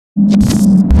My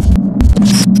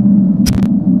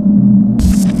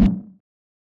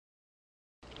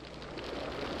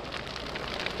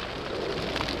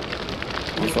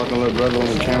fucking little brother on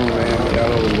the camera, man. Y'all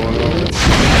know what's going on.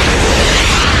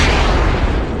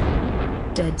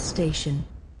 DeadStation.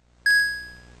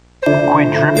 Quit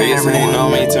tripping. Niggas ain't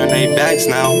on me, turn they backs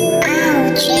now.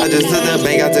 I just took the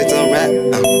bank, I took some rap.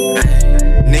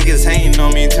 Niggas hating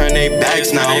on me, turn they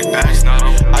backs now.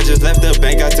 I just left the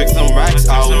bank, I took some racks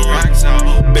out.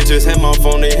 Bitches hit my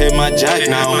phone, they hit my jack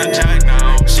now.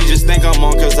 She just think I'm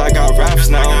on cause I got raps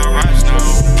now.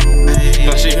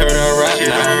 Thought she heard her rap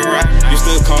now. Used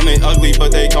to call me ugly,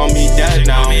 but they call me dad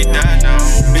now.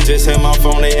 Bitches hit my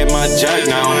phone, they hit my jack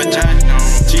now.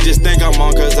 She just think I'm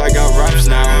on cause I got raps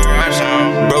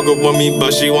now. Broke up with me,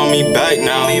 but she want me back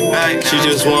now. She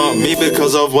just want me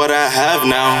because of what I have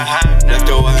now. Left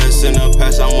your ass in the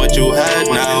past, I'm what you had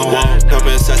now. Walked up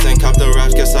in sets and cop the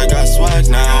raps, guess I got swag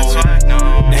now.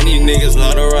 And these niggas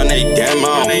love to run they damn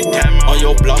out. On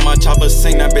your block, my chopper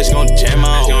sing, that bitch gon' jam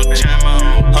out.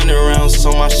 100 rounds,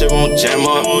 so my shit won't jam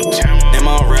up. In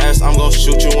my raps, I'm gon'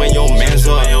 shoot you when your man's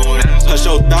up. Hush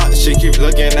your thoughts, she keep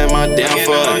looking at my damn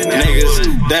fuck.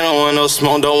 Niggas, they don't want no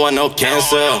smoke, don't want no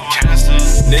cancer.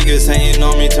 Niggas hating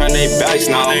on me, turn they backs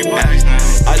now.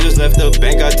 I just left the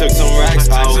bank, I took some racks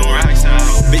out.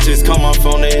 Bitches call my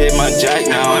phone, they hit my jack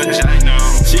now.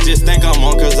 She just think I'm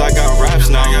on cause I got raps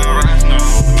now.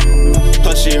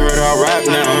 Plus she heard I rap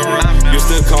now. Used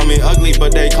to call me ugly,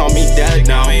 but they call me dad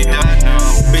now.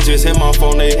 Bitches hit my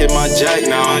phone, they hit my jack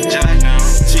now.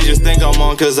 She just think I'm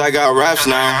on cause I got raps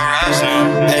now.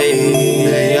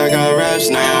 Hey, I got raps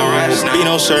now. Be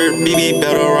no shirt, BB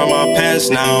better on my pants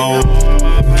now.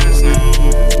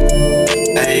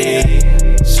 Hey,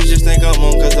 she just think I'm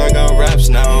on cause I got raps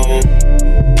now.